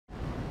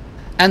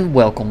And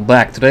welcome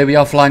back. Today we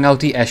are flying out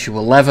the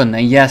Su-11,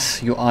 and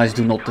yes, your eyes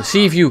do not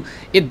deceive you,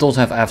 it does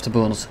have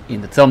afterburners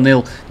in the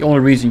thumbnail. The only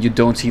reason you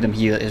don't see them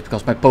here is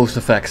because my post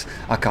effects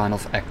are kind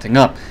of acting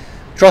up.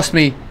 Trust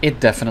me,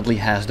 it definitely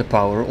has the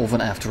power of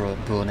an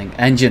afterburning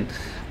engine.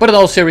 But in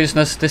all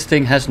seriousness, this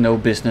thing has no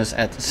business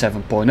at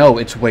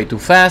 7.0. It's way too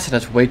fast, it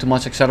has way too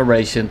much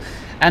acceleration,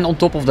 and on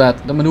top of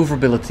that, the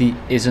maneuverability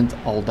isn't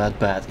all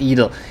that bad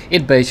either.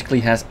 It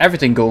basically has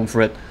everything going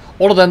for it,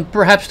 other than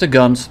perhaps the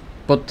guns.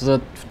 But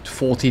the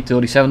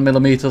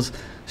 40-37mm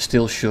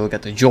still sure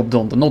get the job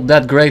done. They're not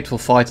that great for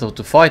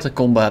fighter-to-fighter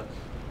combat,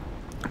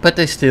 but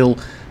they still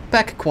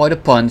pack quite a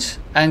punch,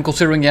 and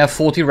considering you have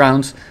 40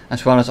 rounds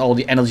as well as all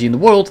the energy in the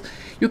world,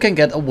 you can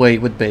get away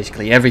with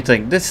basically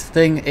everything. This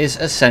thing is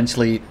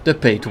essentially the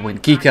pay-to-win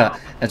Kika,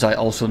 as I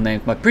also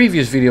named my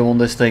previous video on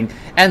this thing,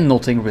 and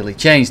nothing really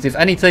changed. If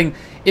anything,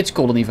 it's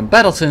gotten even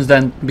better since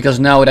then, because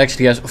now it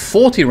actually has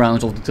 40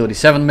 rounds of the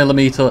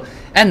 37mm,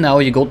 and now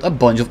you got a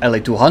bunch of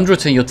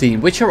LA200s in your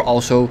team, which are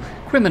also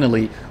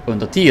criminally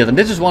under-tiered. And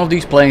this is one of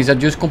these planes that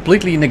just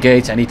completely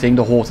negates anything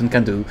the Horton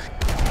can do.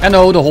 And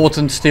no, the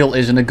Horton still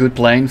isn't a good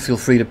plane, feel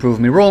free to prove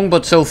me wrong,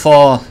 but so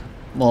far,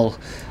 well,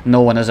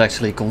 no one has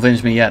actually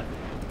convinced me yet.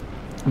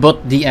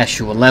 But the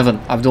Su-11,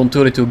 I've done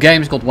 32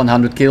 games, got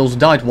 100 kills,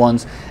 died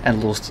once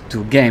and lost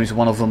 2 games,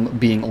 one of them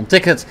being on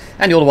ticket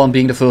and the other one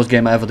being the first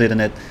game I ever did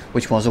in it,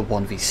 which was a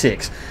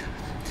 1v6.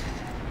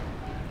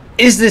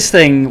 Is this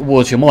thing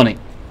worth your money?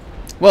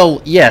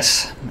 Well,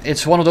 yes,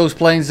 it's one of those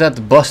planes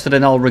that busted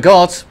in all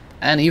regards,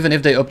 and even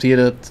if they uptiered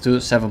it to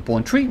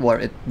 7.3 where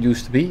it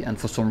used to be, and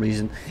for some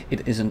reason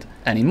it isn't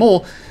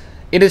anymore,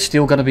 it is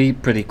still gonna be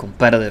pretty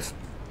competitive.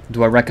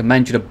 Do I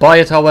recommend you to buy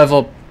it,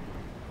 however?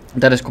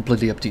 That is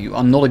completely up to you.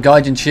 I'm not a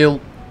guardian shill.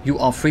 You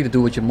are free to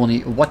do with your money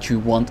what you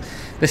want.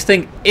 This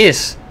thing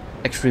is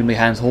extremely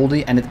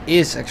hand-holdy and it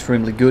is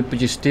extremely good, but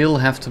you still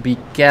have to be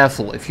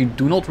careful. If you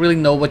do not really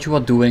know what you are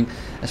doing,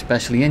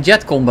 especially in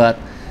jet combat,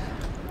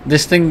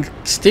 this thing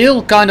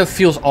still kind of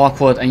feels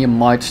awkward and you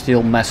might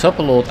still mess up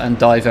a lot and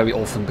die very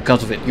often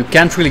because of it. You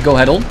can't really go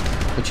head on,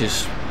 which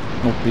is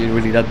not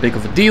really that big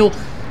of a deal.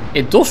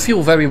 It does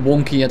feel very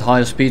wonky at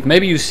higher speed.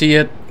 Maybe you see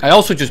it. I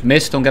also just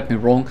missed, don't get me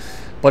wrong.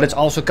 But it's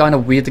also kind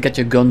of weird to get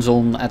your guns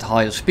on at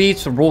higher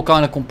speeds. The roll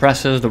kind of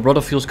compresses, the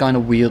rudder feels kind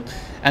of weird.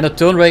 And the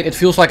turn rate, it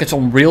feels like it's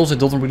on rails, it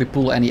doesn't really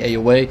pull any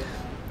AOA.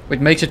 Which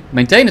makes it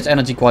maintain its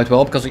energy quite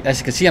well, because as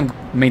you can see I'm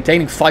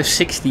maintaining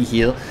 560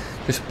 here,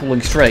 just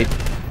pulling straight.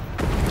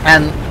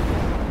 And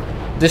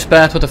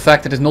despite with the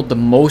fact that it's not the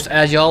most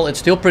agile, it's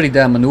still pretty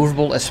damn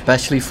maneuverable,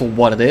 especially for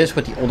what it is,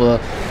 with the other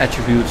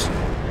attributes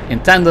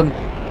in tandem.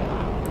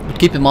 But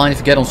keep in mind, if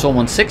you get on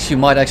someone 6, you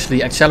might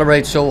actually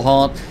accelerate so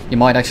hard, you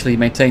might actually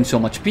maintain so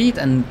much speed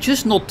and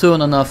just not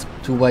turn enough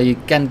to where you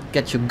can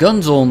get your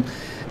guns on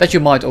that you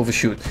might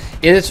overshoot.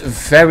 It is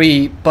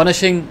very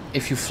punishing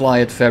if you fly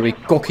it very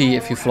cocky,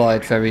 if you fly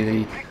it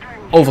very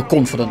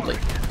overconfidently.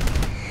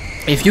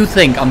 If you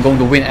think I'm going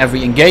to win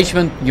every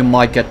engagement, you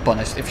might get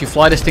punished. If you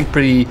fly this thing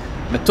pretty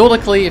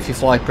methodically, if you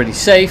fly it pretty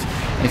safe,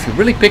 and if you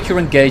really pick your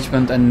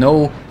engagement and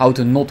know how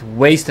to not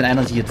waste an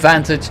energy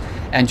advantage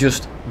and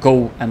just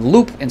go and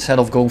loop instead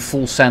of going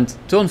full send,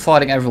 turn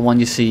fighting everyone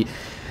you see,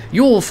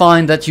 you will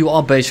find that you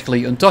are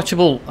basically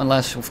untouchable,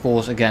 unless of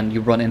course again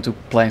you run into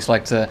planes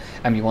like the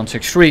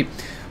ME-163,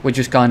 which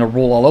just kind of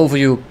roll all over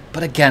you,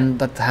 but again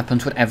that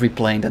happens with every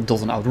plane that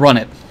doesn't outrun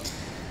it.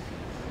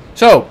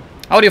 So,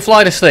 how do you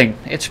fly this thing?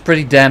 It's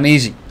pretty damn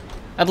easy,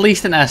 at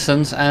least in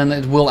essence, and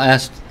it will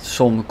ask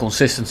some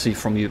consistency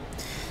from you.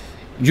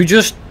 You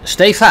just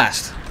stay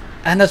fast.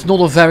 And that's not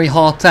a very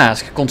hard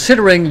task,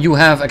 considering you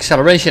have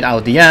acceleration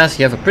out the ass,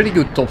 you have a pretty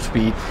good top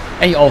speed,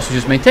 and you also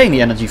just maintain the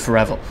energy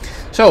forever.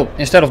 So,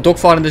 instead of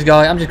dogfighting this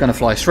guy, I'm just gonna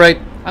fly straight,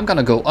 I'm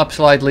gonna go up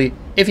slightly.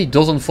 If he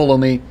doesn't follow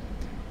me,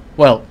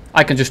 well,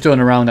 I can just turn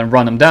around and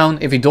run him down.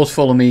 If he does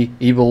follow me,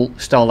 he will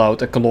stall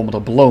out a kilometer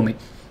below me.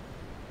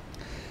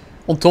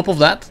 On top of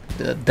that,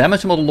 the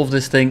damage model of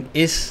this thing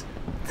is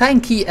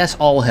tanky as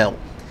all hell.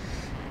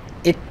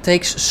 It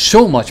takes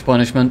so much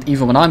punishment,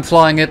 even when I'm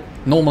flying it.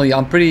 Normally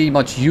I'm pretty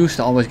much used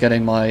to always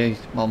getting my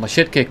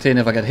shit kicked in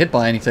if I get hit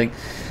by anything.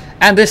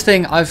 And this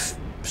thing, I've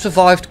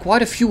survived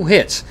quite a few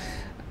hits.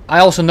 I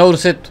also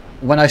notice it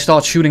when I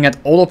start shooting at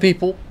other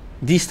people.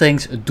 These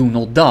things do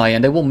not die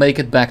and they will make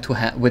it back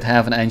to with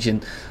half an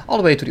engine all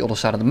the way to the other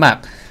side of the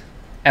map.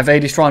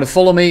 F8 is trying to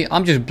follow me,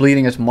 I'm just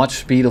bleeding as much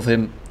speed of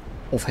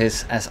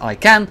his as I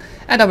can,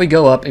 and then we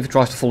go up. If he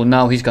tries to follow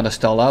now, he's gonna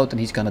stall out and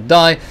he's gonna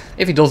die.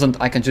 If he doesn't,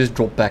 I can just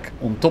drop back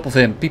on top of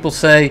him. People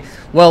say,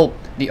 well,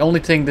 the only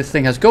thing this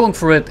thing has going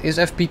for it is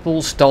if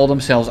people stall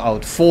themselves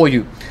out for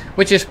you,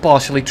 which is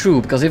partially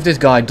true, because if this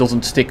guy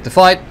doesn't stick the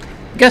fight,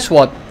 guess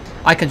what?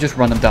 I can just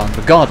run him down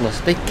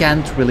regardless. They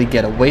can't really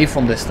get away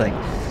from this thing.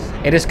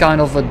 It is kind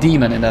of a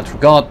demon in that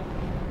regard,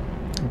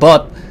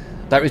 but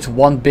there is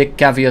one big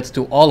caveat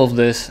to all of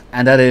this,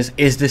 and that is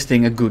this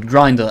thing a good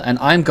grinder? And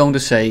I'm going to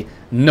say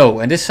No,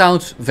 and this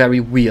sounds very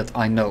weird,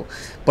 I know.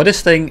 But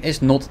this thing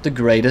is not the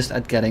greatest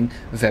at getting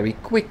very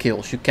quick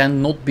kills. You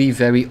cannot be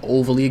very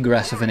overly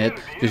aggressive in it.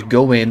 Just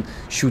go in,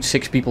 shoot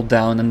 6 people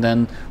down and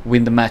then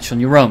win the match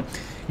on your own.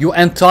 Your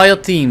entire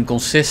team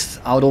consists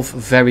out of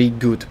very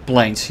good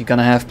planes. You're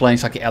gonna have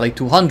planes like the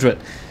LA200,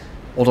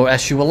 other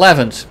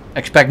Su-11s.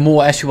 Expect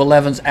more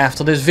Su-11s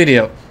after this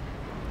video.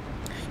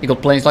 You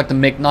got planes like the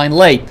MiG-9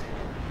 Late,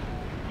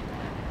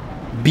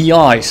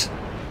 BIs.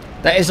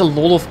 There is a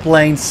lot of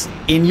planes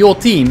in your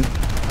team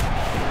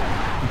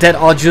that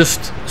are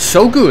just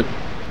so good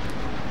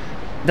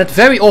that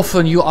very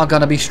often you are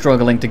gonna be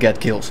struggling to get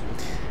kills.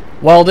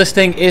 While this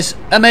thing is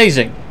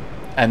amazing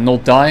and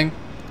not dying,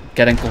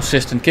 getting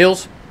consistent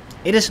kills,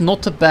 it is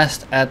not the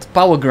best at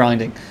power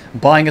grinding.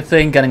 Buying a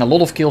thing, getting a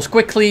lot of kills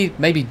quickly,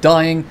 maybe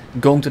dying,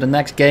 going to the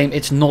next game.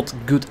 It's not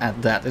good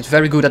at that. It's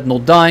very good at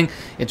not dying.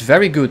 It's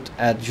very good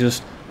at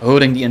just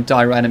hurting the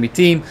entire enemy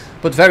team.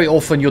 But very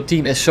often your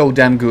team is so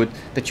damn good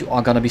that you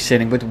are gonna be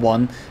sitting with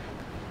 1,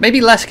 maybe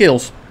less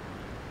kills.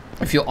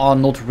 If you are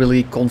not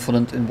really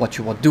confident in what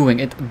you are doing.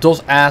 It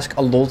does ask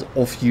a lot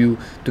of you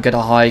to get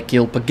a high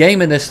kill per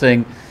game in this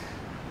thing.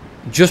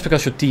 Just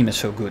because your team is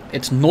so good.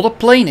 It's not a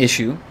plane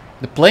issue.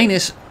 The plane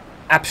is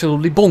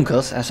absolutely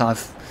bonkers, as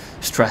I've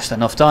stressed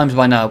enough times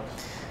by now.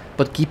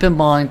 But keep in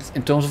mind,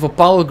 in terms of a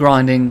power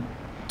grinding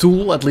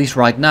tool, at least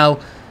right now,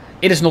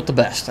 it is not the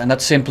best. And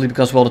that's simply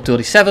because, well, the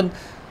 37,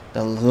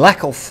 the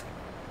lack of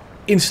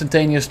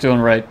instantaneous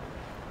turn rate,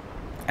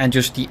 and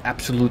just the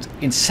absolute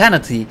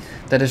insanity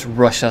that is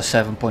Russia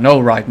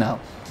 7.0 right now.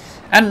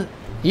 And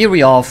here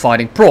we are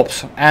fighting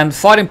props. And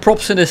fighting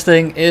props in this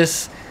thing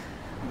is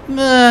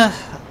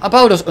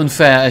about as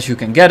unfair as you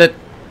can get it.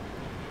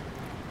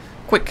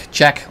 Quick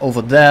check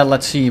over there,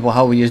 let's see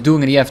how he is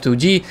doing in the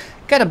F2G,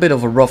 get a bit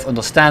of a rough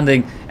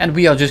understanding, and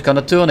we are just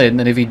gonna turn in,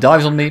 and if he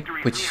dives on me,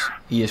 which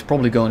he is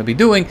probably going to be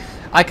doing,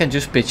 I can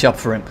just pitch up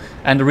for him.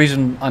 And the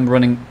reason I'm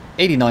running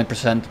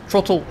 89%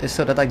 throttle is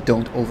so that I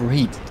don't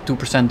overheat.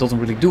 2% doesn't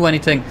really do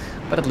anything,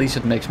 but at least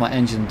it makes my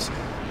engines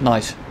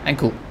nice and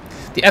cool.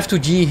 The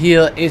F2G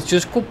here is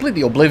just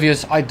completely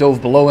oblivious. I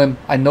dove below him,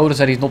 I noticed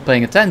that he's not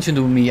paying attention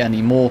to me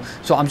anymore,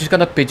 so I'm just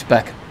gonna pitch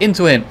back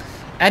into him.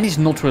 And he's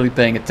not really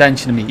paying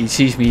attention to me. He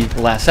sees me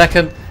last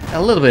second,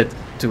 a little bit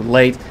too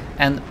late,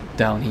 and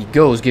down he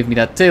goes. Give me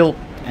that tail,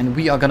 and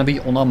we are gonna be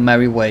on our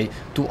merry way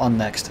to our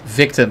next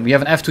victim. We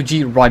have an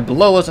F2G right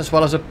below us, as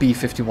well as a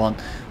P51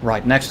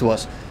 right next to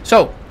us.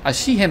 So I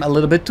see him a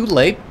little bit too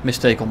late.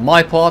 Mistake on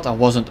my part, I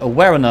wasn't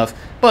aware enough,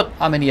 but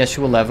I'm in the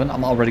Su-11.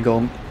 I'm already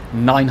going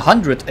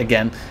 900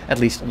 again, at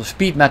least on the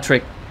speed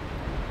metric.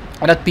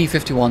 And that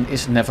P51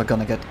 is never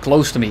gonna get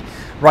close to me.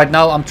 Right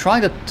now I'm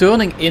trying to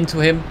turning into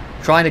him,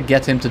 trying to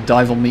get him to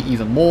dive on me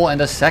even more,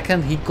 and the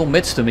second he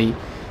commits to me,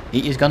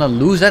 he is gonna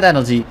lose that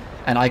energy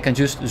and I can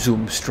just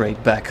zoom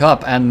straight back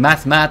up. And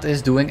Matt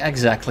is doing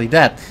exactly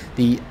that.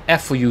 The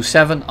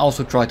F4U7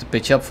 also tried to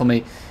pitch up for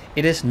me.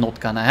 It is not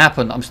gonna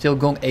happen. I'm still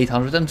going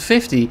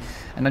 850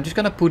 and I'm just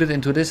gonna put it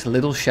into this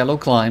little shallow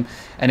climb,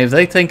 and if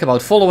they think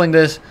about following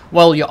this,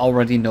 well, you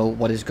already know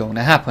what is going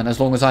to happen. As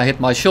long as I hit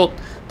my shot,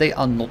 they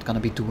are not gonna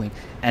be doing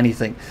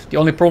anything. The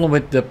only problem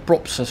with the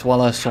props, as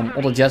well as some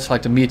other jets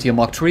like the Meteor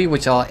Mark III,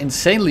 which are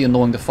insanely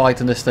annoying to fight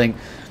in this thing,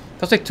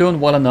 because they turn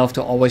well enough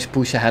to always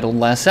push ahead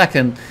on last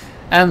second,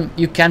 and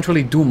you can't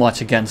really do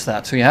much against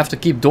that, so you have to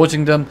keep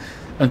dodging them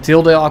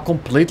until they are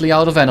completely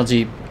out of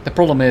energy. The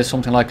problem is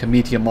something like the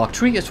Meteor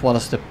Mark III, as well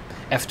as the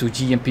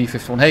F2G and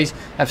P51Hs,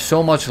 have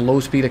so much low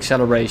speed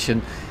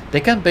acceleration.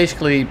 They can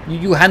basically,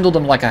 you handle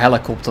them like a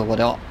helicopter,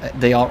 where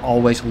they are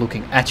always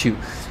looking at you.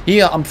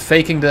 Here I'm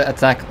faking the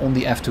attack on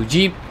the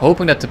F2G,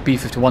 hoping that the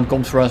P51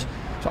 comes for us.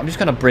 So I'm just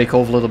gonna break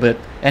off a little bit,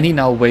 and he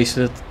now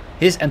wasted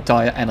his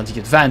entire energy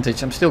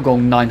advantage. I'm still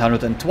going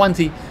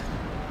 920.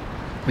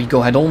 We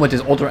go head on with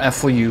this other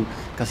F4U,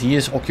 because he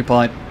is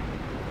occupied.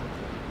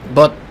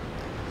 But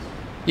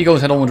he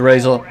goes head on with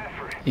Razor.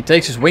 He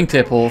takes his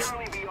wingtip off,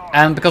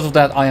 and because of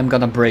that I am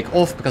gonna break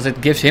off, because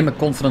it gives him a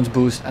confidence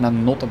boost, and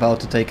I'm not about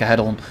to take a head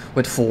on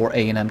with 4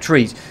 A&M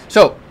trees.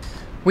 So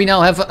we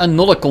now have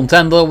another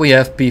contender. We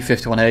have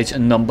P51H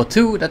and number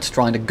 2 that's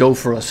trying to go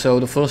for us. So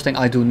the first thing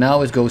I do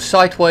now is go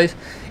sideways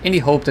in the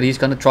hope that he's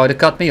gonna try to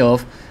cut me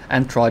off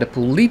and try to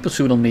pull lead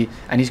pursuit on me,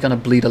 and he's gonna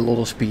bleed a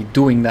lot of speed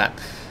doing that.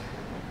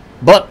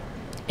 But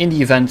in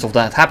the event of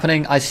that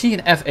happening, I see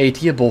an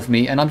F80 above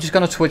me, and I'm just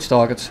gonna switch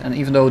targets, and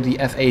even though the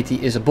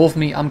F80 is above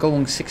me, I'm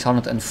going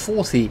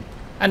 640.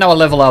 And now I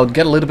level out,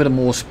 get a little bit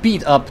more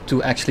speed up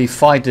to actually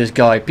fight this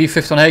guy.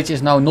 P51H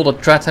is now not a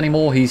threat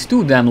anymore, he's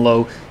too damn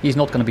low, he's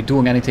not gonna be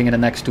doing anything in the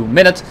next 2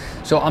 minutes,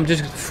 so I'm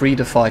just free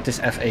to fight this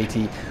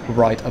F80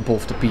 right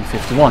above the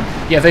P51.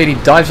 The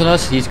F80 dives on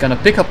us, he's gonna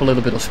pick up a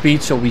little bit of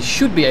speed, so we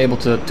should be able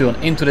to turn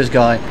into this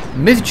guy.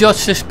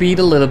 Misjudged his speed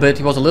a little bit,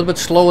 he was a little bit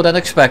slower than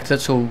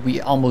expected, so we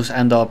almost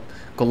end up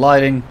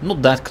colliding,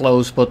 not that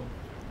close, but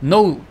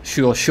no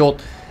sure shot.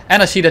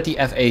 And I see that the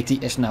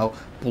F80 is now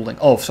pulling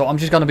off. So I'm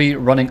just going to be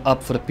running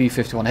up for the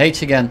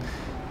P51H again,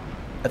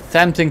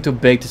 attempting to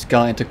bait this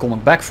guy into coming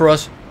back for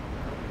us.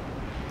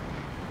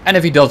 And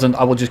if he doesn't,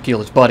 I will just kill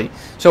his buddy.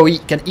 So he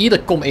can either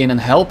come in and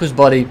help his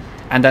buddy,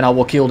 and then I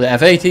will kill the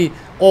F80,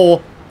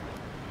 or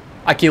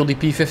I kill the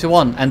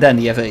P51 and then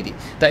the F80.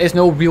 There is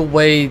no real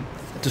way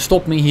to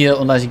stop me here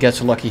unless he gets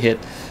a lucky hit,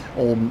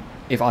 or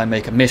if I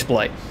make a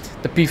misplay.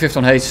 The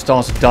P51H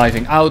starts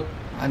diving out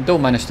and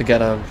don't manage to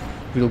get a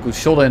real good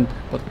shot in,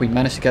 but we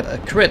managed to get a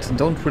crit.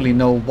 Don't really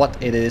know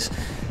what it is,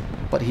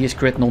 but he is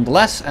crit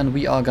nonetheless, and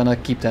we are gonna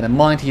keep that in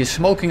mind. He is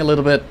smoking a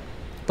little bit,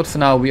 but for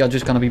now we are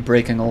just gonna be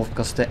breaking off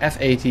because the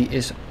F80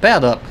 is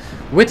paired up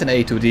with an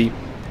A2D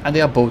and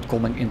they are both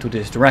coming into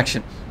this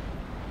direction.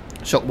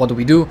 So what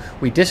do?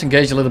 We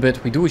disengage a little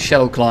bit, we do a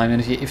shallow climb,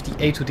 and if the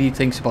A2D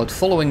thinks about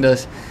following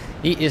this,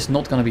 he is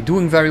not going to be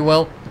doing very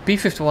well. The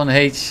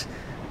P51H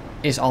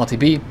is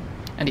RTB,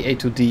 and the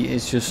A2D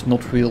is just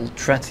not real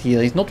threat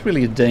here. He's not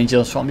really a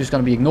danger, so I'm just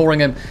going to be ignoring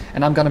him,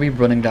 and I'm going to be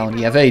running down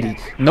the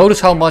F80. Notice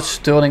how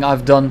much turning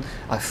I've done.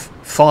 I've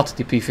fought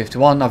the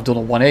P51, I've done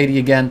a 180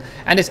 again,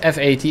 and this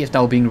F80 is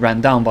now being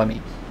ran down by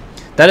me.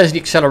 That is the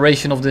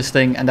acceleration of this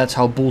thing, and that's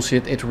how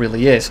bullshit it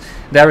really is.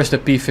 There is the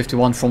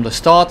P51 from the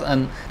start,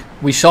 and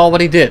we saw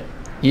what he did.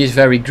 He is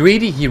very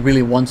greedy, he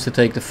really wants to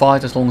take the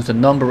fight as long as the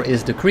number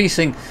is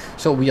decreasing,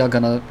 so we are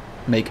gonna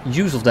make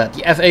use of that.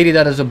 The F80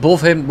 that is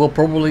above him will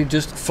probably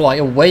just fly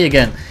away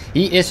again.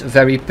 He is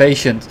very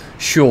patient,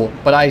 sure,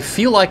 but I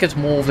feel like it's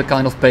more of the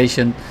kind of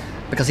patient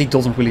because he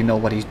doesn't really know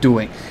what he's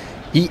doing.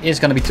 He is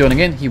going to be turning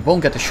in, he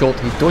won't get the shot,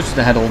 he dodges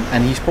the head on,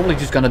 and he's probably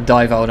just going to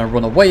dive out and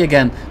run away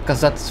again, because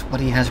that's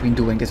what he has been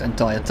doing this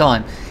entire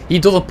time. He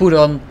doesn't put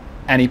on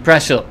any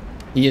pressure.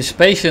 He is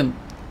patient,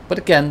 but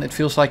again, it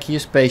feels like he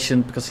is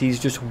patient because he's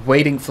just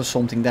waiting for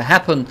something to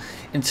happen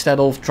instead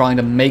of trying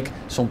to make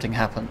something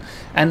happen.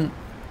 And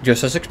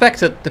just as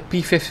expected, the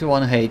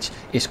P51H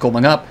is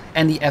coming up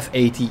and the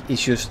F80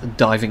 is just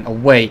diving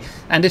away.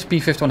 And this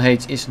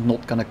P51H is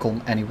not going to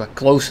come anywhere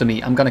close to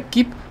me. I'm going to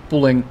keep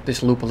pulling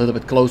this loop a little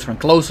bit closer and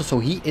closer, so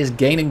he is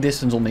gaining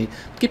distance on me.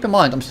 Keep in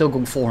mind, I'm still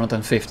going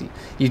 450.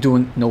 He's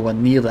doing nowhere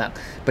near that,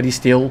 but he's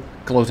still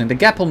closing the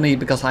gap on me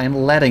because I am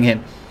letting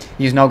him.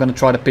 He's now going to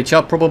try to pitch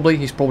up probably.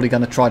 He's probably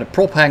going to try to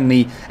prop hang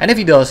me, and if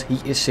he does, he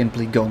is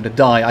simply going to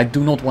die. I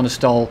do not want to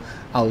stall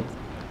out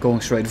going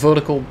straight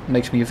vertical.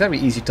 Makes me a very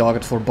easy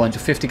target for a bunch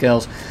of 50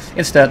 cals.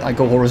 Instead, I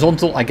go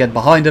horizontal, I get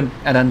behind him,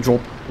 and then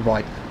drop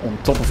right on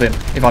top of him.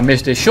 If I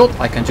miss this shot,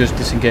 I can just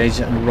disengage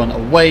and run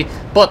away,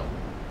 but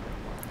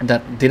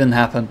that didn't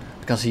happen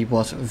because he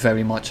was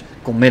very much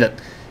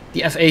committed.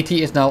 The F80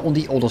 is now on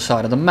the other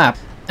side of the map,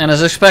 and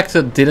as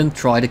expected, didn't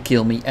try to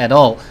kill me at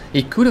all.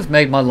 He could have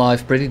made my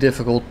life pretty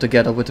difficult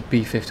together with the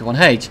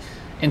P51H.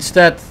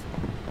 Instead,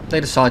 they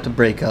decide to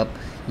break up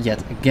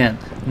yet again.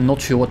 Not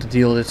sure what the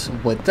deal is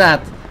with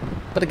that,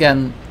 but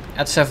again,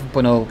 at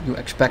 7.0 you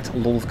expect a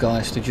lot of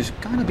guys to just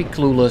kind of be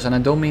clueless, and I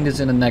don't mean this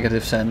in a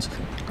negative sense.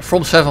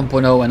 From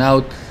 7.0 and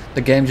out,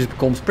 the game just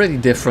becomes pretty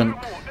different,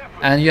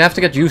 and you have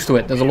to get used to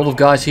it. There's a lot of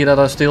guys here that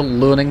are still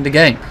learning the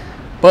game.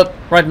 But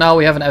right now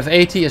we have an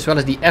F80 as well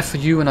as the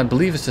FU, and I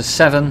believe it's a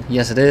 7,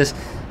 yes it is.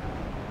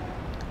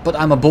 But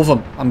I'm above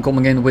them, I'm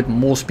coming in with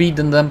more speed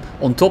than them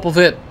on top of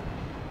it,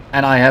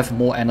 and I have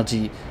more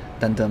energy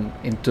than them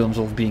in terms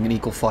of being an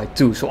equal fight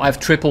too. So I have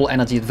triple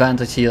energy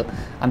advantage here.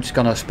 I'm just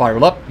gonna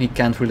spiral up, he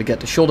can't really get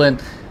the shot in.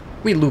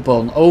 We loop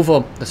on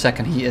over the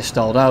second he is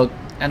stalled out,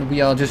 and we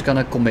are just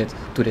gonna commit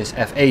to this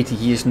F80.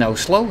 He is now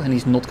slow and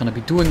he's not gonna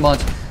be doing much.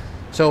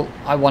 So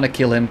I want to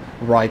kill him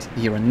right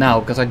here and now,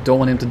 because I don't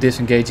want him to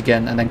disengage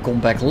again and then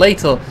come back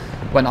later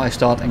when I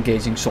start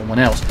engaging someone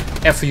else.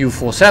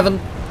 FU47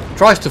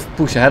 tries to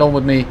push ahead on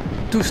with me,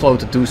 too slow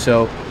to do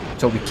so.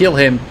 So we kill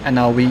him, and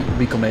now we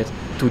recommit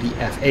to the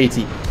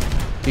F80.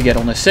 We get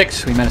on a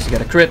 6, we manage to get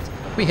a crit,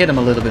 we hit him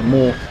a little bit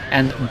more,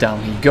 and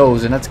down he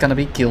goes, and that's gonna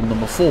be kill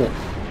number 4.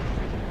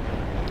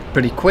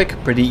 Pretty quick,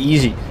 pretty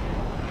easy.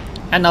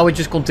 And now we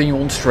just continue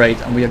on straight,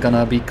 and we are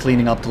gonna be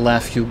cleaning up the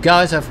last few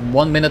guys. I have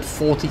 1 minute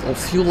 40 of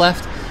fuel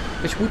left,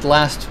 which would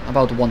last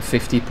about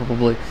 150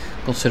 probably,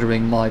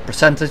 considering my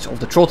percentage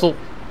of the throttle.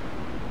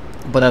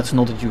 But that's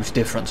not a huge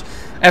difference.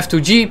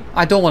 F2G,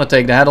 I don't want to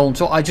take the head on,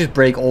 so I just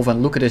break off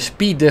and look at his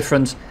speed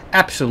difference.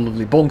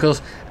 Absolutely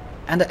bonkers.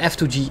 And the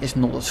F2G is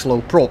not a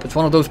slow prop. It's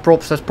one of those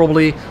props that's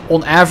probably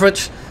on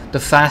average the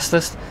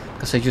fastest,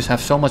 because they just have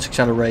so much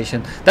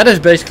acceleration. That is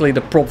basically the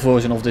prop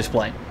version of this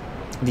plane,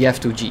 the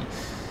F2G.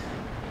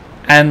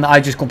 And I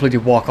just completely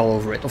walk all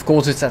over it. Of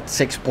course it's at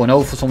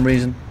 6.0 for some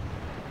reason,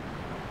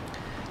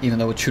 even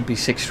though it should be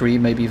 6.3,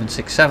 maybe even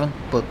 6.7,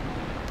 but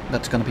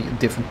that's going to be a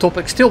different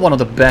topic. Still one of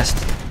the best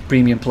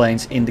premium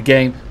planes in the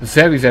game,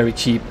 very very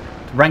cheap,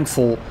 rank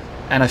 4,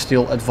 and I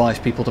still advise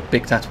people to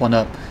pick that one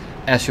up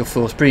as your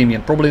first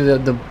premium. Probably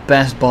the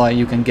best buy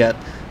you can get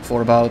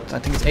for about, I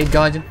think it's 8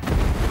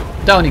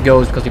 gaijin. Down he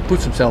goes because he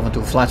puts himself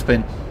into a flat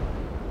spin.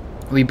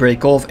 We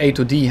break off,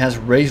 A2D has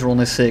Razor on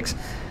his 6.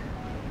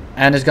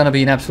 And it's gonna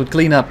be an absolute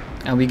cleanup,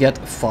 and we get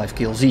 5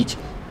 kills each.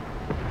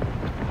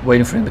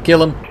 Waiting for him to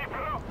kill him.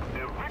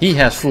 He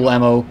has full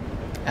ammo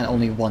and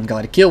only one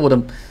guy to kill with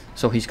him,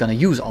 so he's gonna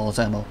use all his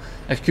ammo.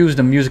 Excuse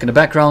the music in the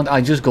background,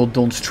 I just got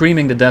done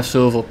streaming the dev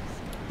server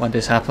when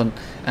this happened,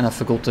 and I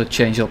forgot to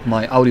change up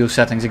my audio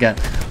settings again.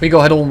 We go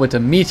head on with the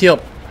Meteor.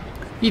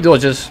 He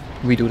dodges,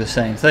 we do the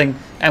same thing,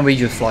 and we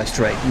just fly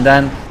straight. And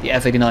then the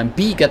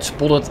F-89B gets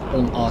spotted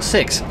on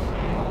R6.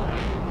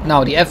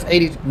 Now the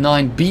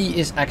F-89B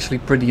is actually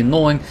pretty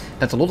annoying. It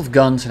has a lot of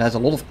guns, it has a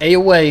lot of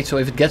AOA, so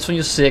if it gets on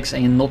your 6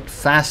 and you're not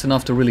fast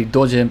enough to really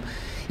dodge him,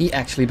 he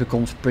actually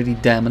becomes pretty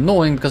damn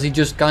annoying, because he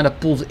just kind of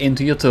pulls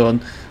into your turn,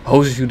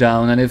 hoses you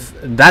down, and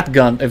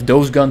if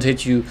those guns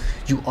hit you,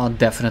 you are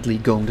definitely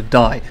going to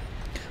die.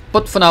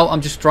 But for now,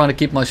 I'm just trying to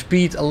keep my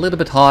speed a little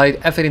bit high.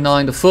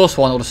 F-89, the first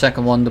one or the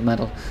second one, no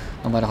matter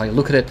how you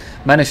look at it,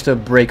 managed to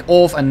break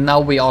off, and now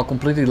we are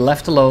completely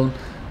left alone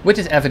with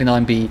this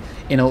F-89B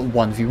in a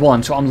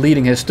 1v1. So I'm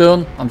leading his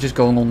turn, I'm just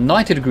going on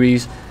 90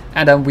 degrees,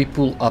 and then we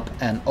pull up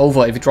and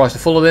over. If he tries to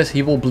follow this,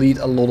 he will bleed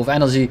a lot of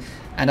energy,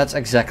 and that's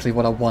exactly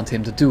what I want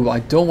him to do.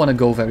 I don't want to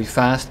go very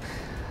fast.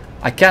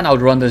 I can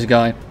outrun this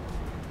guy,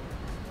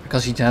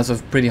 because he has a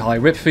pretty high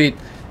rip speed,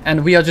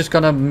 and we are just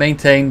gonna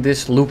maintain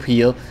this loop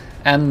here,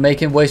 and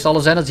make him waste all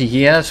his energy.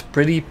 He has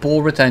pretty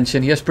poor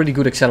retention, he has pretty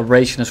good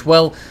acceleration as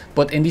well,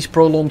 but in these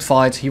prolonged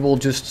fights he will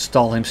just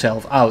stall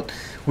himself out.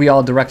 We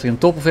are directly on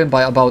top of him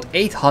by about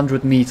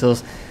 800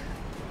 meters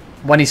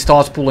when he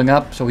starts pulling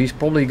up, so he's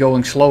probably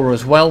going slower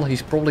as well.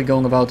 He's probably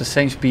going about the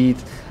same speed,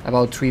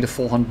 about 300 to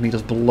 400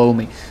 meters below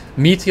me.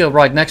 Meteor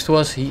right next to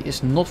us, he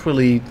is not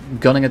really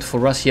gunning it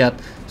for us yet,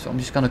 so I'm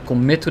just gonna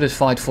commit to this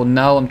fight for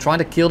now. I'm trying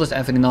to kill this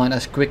F-89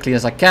 as quickly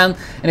as I can,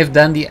 and if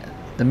then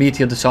the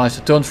Meteor decides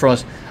to turn for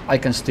us, I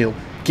can still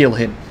kill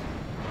him.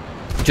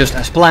 Just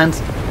as planned,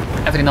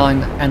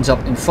 F-89 ends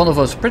up in front of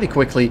us pretty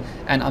quickly,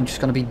 and I'm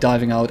just going to be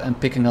diving out and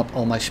picking up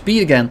all my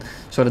speed again,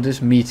 so that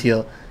this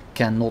Meteor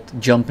cannot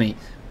jump me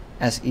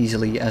as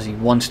easily as he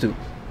wants to.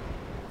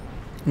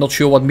 Not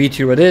sure what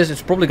Meteor it is.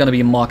 It's probably going to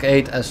be a Mark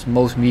 8, as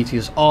most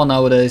Meteors are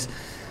nowadays.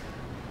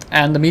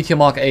 And the Meteor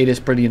Mark 8 is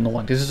pretty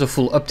annoying. This is a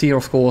full up tier,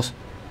 of course,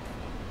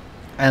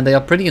 and they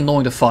are pretty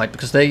annoying to fight,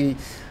 because they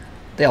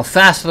are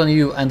faster than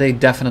you, and they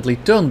definitely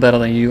turn better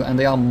than you, and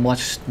they are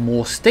much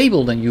more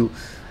stable than you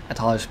at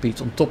higher speeds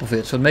on top of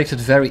it. So it makes it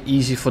very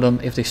easy for them,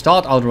 if they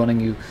start outrunning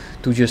you,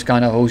 to just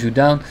kind of hose you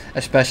down,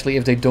 especially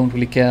if they don't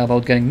really care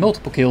about getting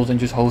multiple kills and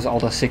just hose all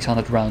their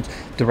 600 rounds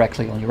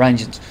directly on your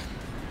engines.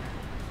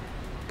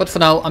 But for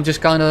now, I'm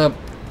just kind of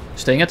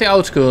staying at the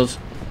outskirts,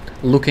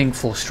 looking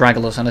for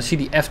stragglers, and I see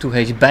the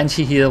F2H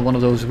Banshee here, one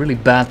of those really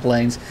bad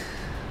planes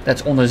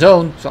that's on his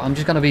own, so I'm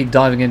just going to be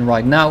diving in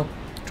right now,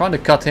 trying to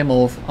cut him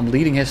off. I'm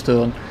leading his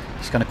turn.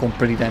 He's gonna come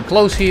pretty damn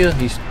close here.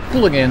 He's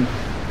pulling in.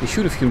 We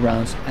shoot a few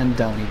rounds and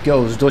down he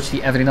goes. Dodge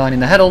the F-89 in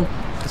the head-on,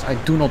 because I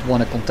do not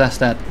want to contest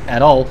that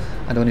at all.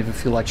 I don't even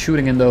feel like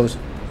shooting in those.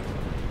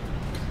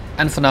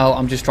 And for now,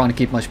 I'm just trying to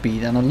keep my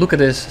speed. And look at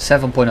this,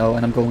 7.0,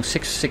 and I'm going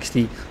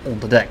 660 on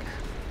the deck.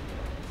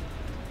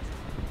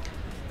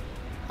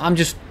 I'm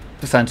just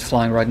defense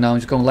flying right now. I'm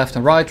just going left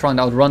and right, trying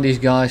to outrun these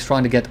guys,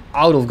 trying to get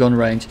out of gun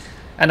range.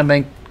 And the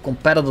main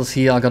competitors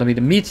here are going to be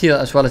the Meteor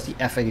as well as the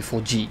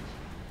F-84G.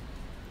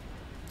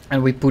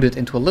 And we put it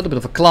into a little bit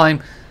of a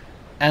climb,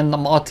 and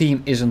our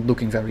team isn't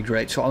looking very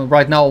great. So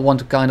right now I want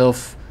to kind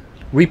of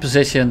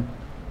reposition,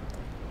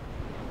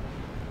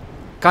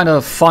 kind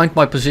of find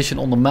my position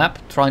on the map,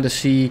 trying to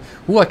see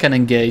who I can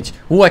engage,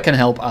 who I can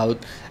help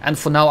out. And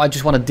for now I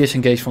just want to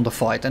disengage from the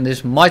fight, and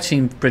this might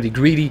seem pretty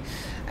greedy,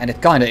 and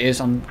it kind of is.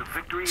 I'm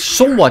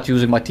somewhat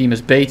using my team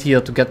as bait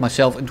here to get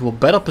myself into a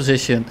better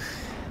position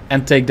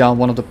and take down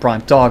one of the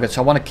prime targets.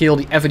 I want to kill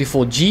the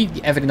F-84G,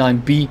 the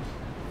F-89B,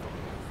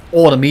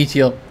 or the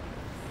Meteor.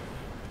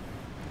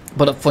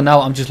 But for now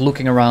I'm just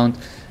looking around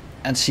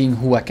and seeing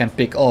who I can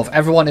pick off.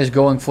 Everyone is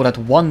going for that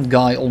one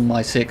guy on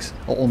my 6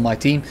 or on my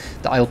team,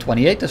 the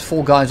IL-28. There's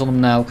 4 guys on them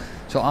now,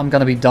 so I'm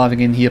gonna be diving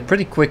in here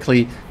pretty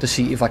quickly to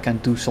see if I can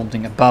do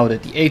something about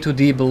it. The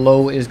A2D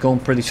below is going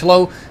pretty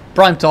slow,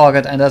 prime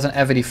target, and there's an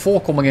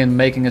F-84 coming in,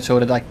 making it so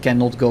that I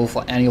cannot go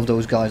for any of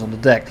those guys on the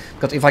deck.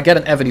 Because if I get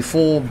an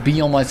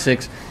F-84B on my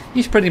 6,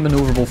 he's pretty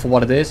maneuverable for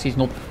what it is. He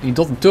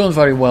doesn't turn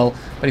very well,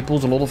 but he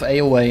pulls a lot of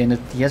AOA, and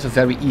he has a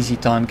very easy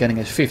time getting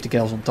his 50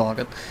 kills on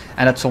target.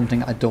 And that's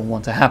something I don't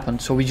want to happen.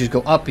 So we just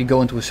go up, we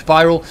go into a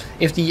spiral.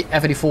 If the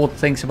F-84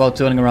 thinks about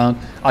turning around,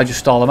 I just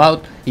stall him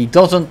out. He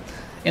doesn't.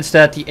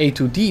 Instead the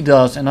A2D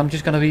does, and I'm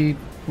just going to be,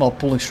 well,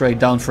 pulling straight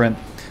down for him,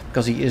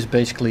 because he is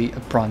basically a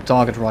prime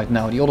target right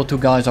now. The other 2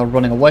 guys are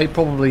running away,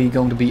 probably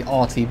going to be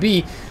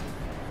RTB.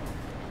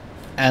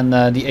 And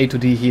the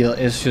A2D here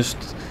is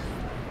just,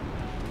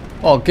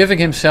 well, giving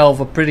himself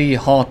a pretty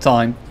hard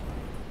time.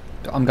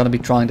 I'm going to be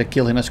trying to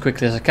kill him as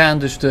quickly as I can,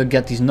 just to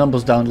get these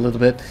numbers down a little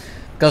bit.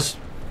 Because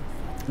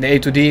the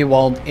A2D,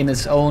 while on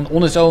his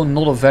own,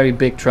 not a very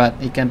big threat,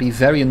 he can be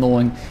very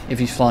annoying if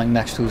he's flying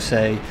next to,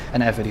 say,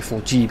 an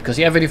F-84G. Because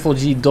the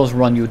F-84G does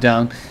run you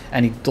down,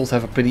 and he does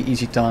have a pretty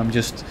easy time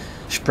just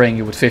spraying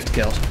you with 50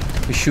 kills.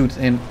 We shoot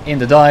him in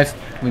the dive.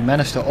 We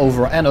manage to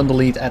over and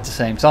underlead at the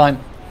same time.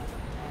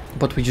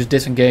 But we just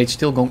disengage,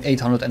 still going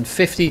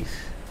 850.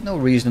 No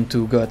reason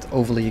to get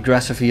overly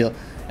aggressive here.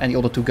 And the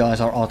other 2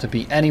 guys are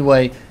RTB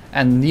anyway.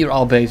 And near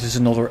our base is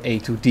another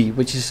A2D,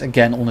 which is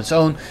again on its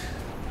own.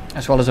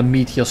 as well as a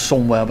Meteor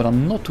somewhere, but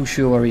I'm not too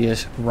sure where he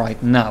is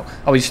right now.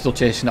 Oh, he's still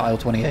chasing the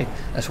IL-28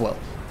 as well.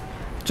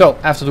 So,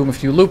 after doing a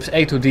few loops,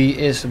 A to D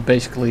is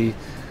basically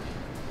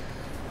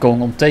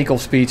going on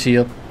takeoff speeds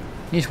here.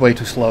 He's way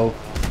too slow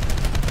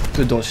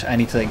to dodge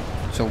anything,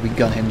 so we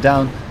gun him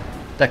down.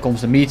 There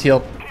comes the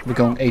Meteor. We're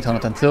going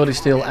 830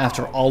 still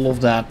after all of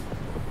that.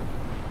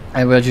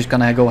 And we're just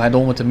gonna go head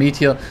on with the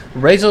Meteor.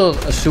 Razor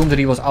assumed that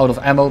he was out of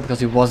ammo because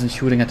he wasn't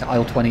shooting at the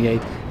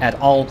IL-28 at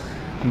all.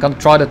 I'm gonna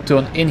try to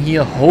turn in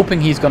here, hoping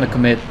he's gonna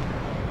commit,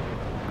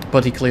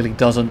 but he clearly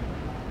doesn't.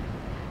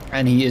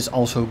 And he is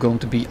also going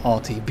to be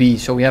RTB.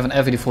 So we have an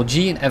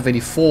F-84G, an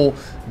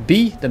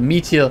F-84B, the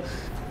Meteor,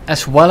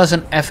 as well as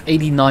an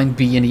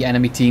F-89B in the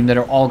enemy team that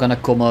are all gonna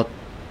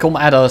come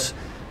at us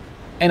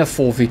in a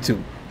 4v2.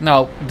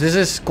 Now, this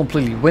is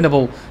completely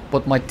winnable,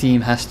 but my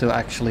team has to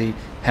actually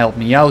help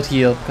me out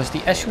here, because the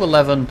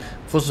Su-11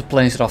 versus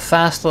planes that are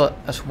faster,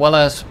 as well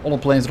as other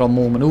planes that are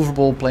more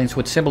maneuverable, planes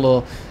with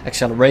similar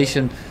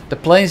acceleration, the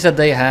planes that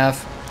they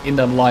have in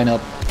their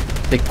lineup,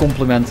 they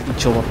complement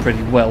each other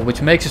pretty well,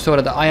 which makes it so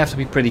that I have to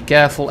be pretty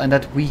careful and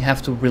that we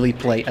have to really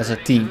play as a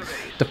team.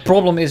 The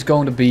problem is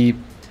going to be,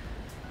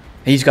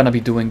 he's going to be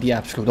doing the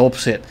absolute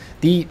opposite.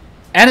 The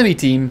enemy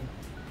team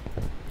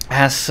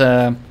has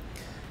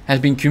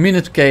been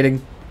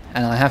communicating,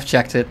 and I have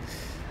checked it.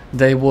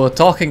 They were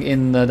talking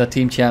in the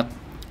team chat,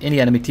 in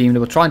the enemy team. They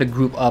were trying to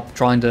group up,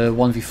 trying to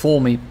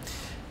 1v4 me,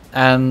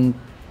 and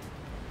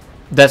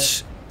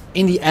that's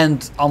in the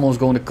end almost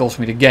going to cost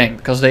me the game,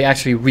 because they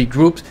actually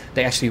regrouped,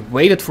 they actually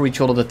waited for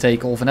each other to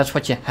take off, and that's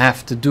what you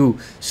have to do.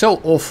 So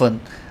often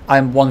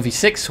I'm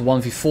 1v6,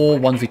 1v4,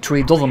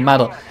 1v3, doesn't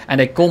matter, and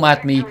they come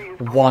at me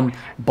one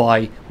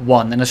by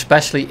one, and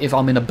especially if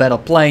I'm in a better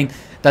plane,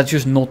 that's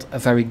just not a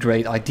very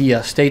great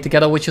idea. Stay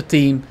together with your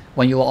team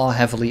when you are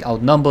heavily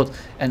outnumbered,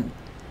 and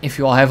if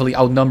you are heavily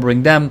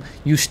outnumbering them,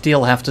 you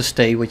still have to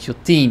stay with your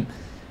team.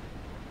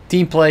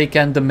 Team play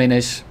can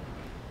diminish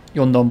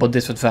your number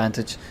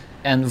disadvantage,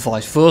 and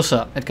vice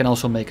versa. It can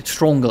also make it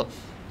stronger.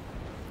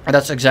 And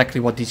that's exactly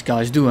what these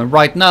guys do. And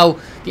right now,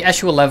 the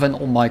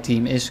Su-11 on my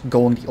team is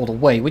going the other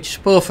way, which is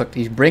perfect.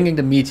 He's bringing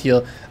the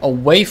Meteor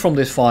away from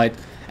this fight,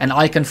 and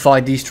I can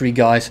fight these three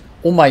guys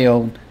on my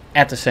own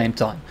at the same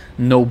time.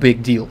 No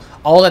big deal.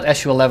 All that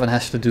Su-11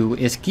 has to do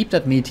is keep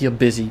that Meteor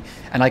busy,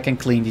 and I can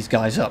clean these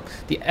guys up.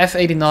 The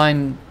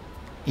F-89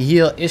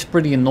 here is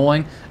pretty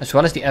annoying, as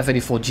well as the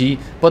F-84G,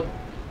 but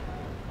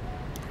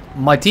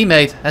my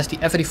teammate has the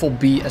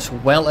F-84B as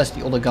well as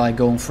the other guy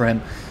going for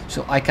him,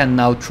 so I can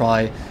now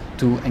try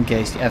to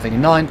engage the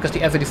F-89, because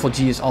the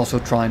F-84G is also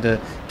trying to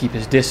keep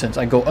his distance.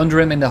 I go under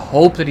him in the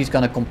hope that he's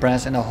gonna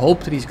compress, and I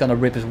hope that he's gonna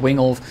rip his wing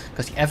off,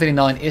 because the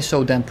F-89 is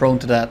so damn prone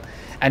to that.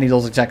 And he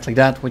does exactly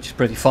that, which is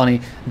pretty funny.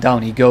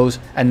 Down he goes,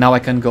 and now I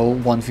can go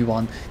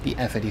 1v1 the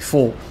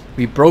F-84.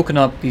 We've broken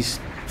up these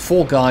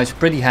four guys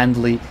pretty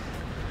handily.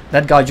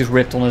 That guy just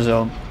ripped on his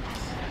own.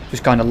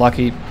 Just kind of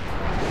lucky.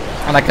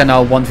 And I can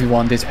now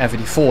 1v1 this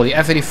F-84. The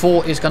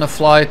F-84 is going to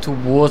fly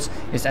towards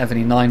his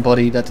F-89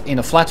 body that's in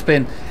a flat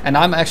spin. And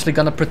I'm actually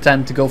going to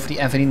pretend to go for the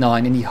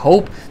F-89 in the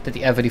hope that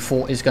the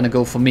F-84 is going to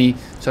go for me,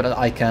 so that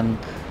I can,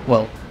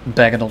 well,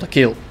 bag another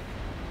kill.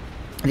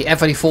 The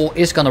F-84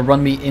 is going to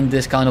run me in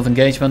this kind of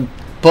engagement,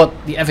 but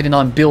the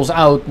F-89 bails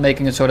out,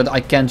 making it so that I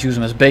can't use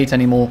him as bait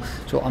anymore,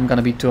 so I'm going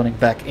to be turning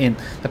back in.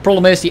 The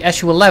problem is the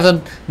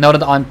Su-11, now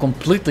that I'm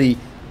completely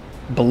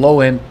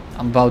below him,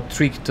 I'm about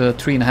 3 to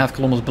 3.5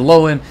 kilometers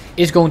below him,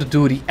 is going to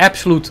do the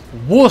absolute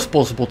worst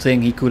possible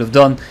thing he could have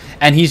done,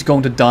 and he's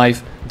going to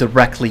dive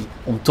directly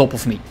on top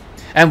of me.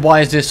 And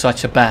why is this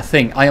such a bad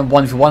thing? I am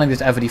 1v1ing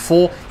this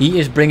F-84, he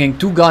is bringing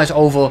two guys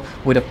over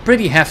with a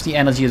pretty hefty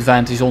energy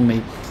advantage on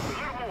me.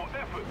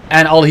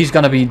 And all he's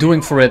going to be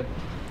doing for it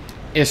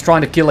is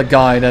trying to kill a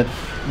guy that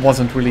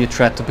wasn't really a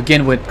threat to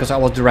begin with, because I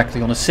was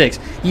directly on a 6.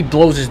 He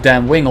blows his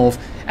damn wing off,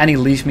 and he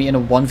leaves me in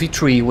a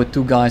 1v3 with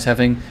two guys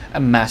having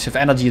a massive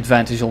energy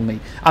advantage on me.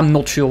 I'm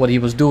not sure what he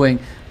was doing,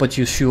 but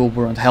you sure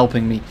weren't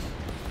helping me.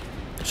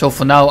 So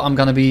for now, I'm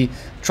going to be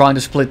trying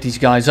to split these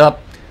guys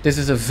up. This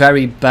is a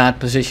very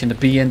bad position to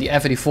be in. The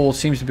F-84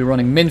 seems to be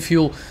running min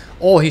fuel,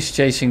 or he's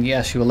chasing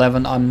the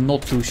Su-11. I'm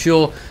not too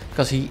sure,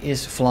 because he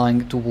is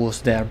flying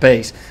towards their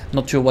base.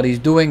 Not sure what he's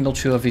doing, not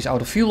sure if he's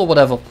out of fuel or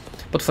whatever.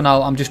 But for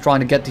now, I'm just trying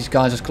to get these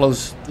guys as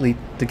closely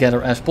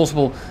together as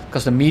possible,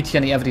 because the Meteor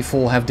and the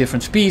F-84 have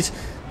different speeds.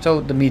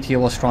 So the Meteor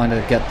was trying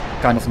to get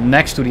kind of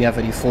next to the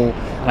F-84,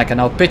 and I can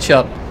now pitch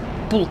up,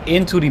 pull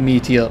into the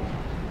Meteor,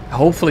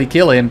 hopefully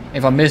kill him.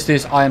 If I miss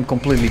this, I am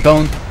completely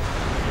boned.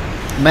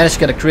 Managed to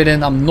get a crit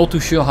in. I'm not too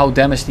sure how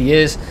damaged he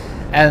is,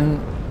 and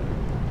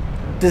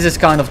this is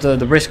kind of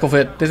the risk of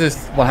it. This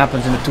is what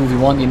happens in the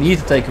 2v1. You need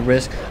to take a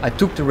risk. I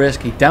took the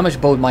risk. He damaged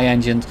both my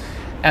engines,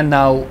 and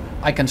now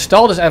I can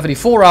stall this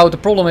F-84 out. The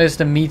problem is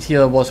the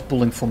Meteor was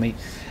pulling for me,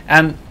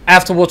 and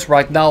afterwards,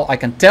 right now, I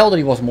can tell that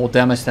he was more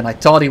damaged than I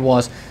thought he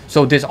was,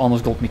 so this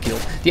almost got me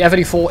killed. The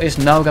F-84 is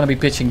now going to be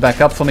pitching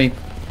back up for me,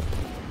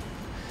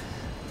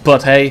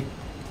 but hey,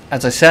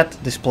 as I said,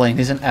 this plane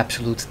is an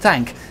absolute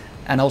tank.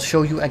 and I'll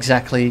show you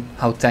exactly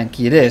how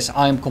tanky it is.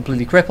 I am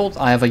completely crippled.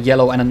 I have a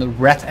yellow and a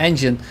red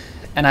engine,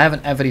 and I have an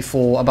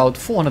FAD4 about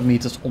 400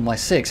 meters on my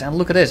 6. And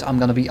look at this, I'm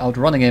going to be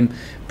outrunning him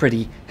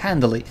pretty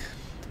handily.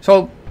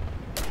 So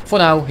for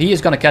now, he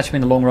is going to catch me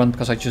in the long run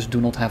because I just do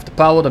not have the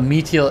power. The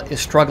Meteor is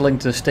struggling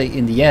to stay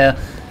in the air,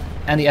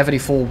 and the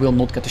FAD4 will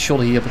not get the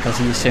shot here because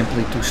he is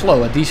simply too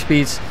slow. At these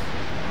speeds,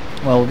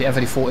 well, the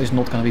FAD4 is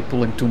not going to be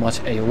pulling too much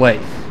away.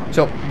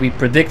 So we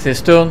predict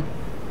his turn.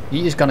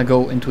 He is going to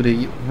go into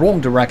the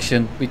wrong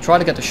direction. We try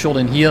to get the shot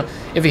in here.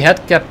 If he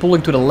had kept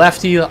pulling to the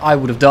left here, I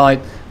would have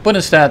died. But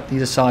instead, he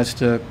decides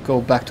to go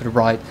back to the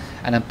right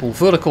and then pull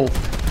vertical.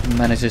 And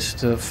manages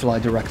to fly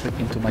directly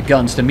into my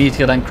guns. The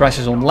Meteor then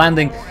crashes on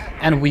landing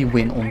and we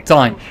win on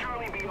time.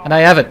 And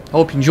there you have it.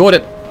 Hope you enjoyed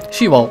it.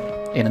 See you all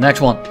in the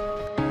next one.